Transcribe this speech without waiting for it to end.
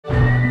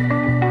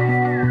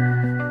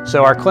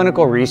So our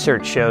clinical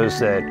research shows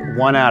that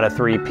 1 out of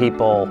 3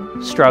 people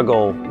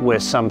struggle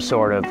with some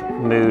sort of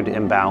mood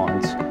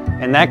imbalance.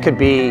 And that could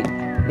be,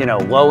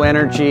 low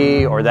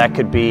energy, or that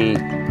could be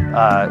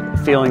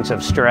feelings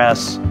of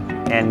stress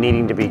and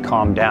needing to be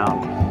calmed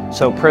down.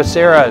 So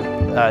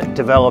Procera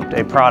developed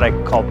a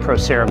product called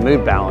Procera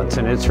Mood Balance,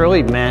 and it's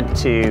really meant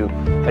to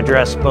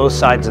address both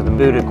sides of the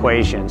mood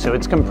equation. So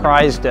it's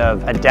comprised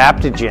of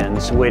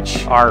adaptogens,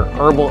 which are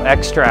herbal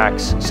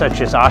extracts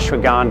such as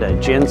ashwagandha,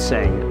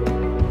 ginseng,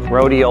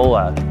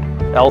 rhodiola,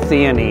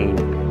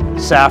 L-theanine,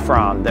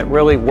 saffron, that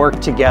really work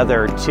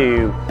together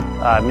to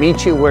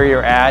meet you where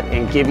you're at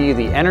and give you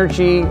the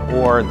energy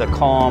or the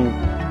calm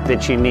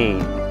that you need.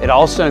 It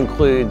also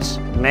includes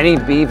many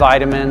B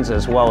vitamins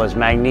as well as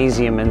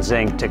magnesium and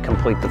zinc to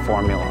complete the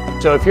formula.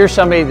 So if you're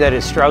somebody that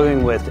is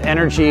struggling with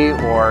energy,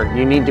 or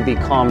you need to be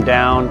calmed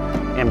down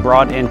and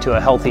brought into a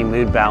healthy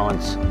mood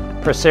balance,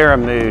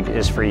 Procera Mood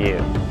is for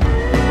you.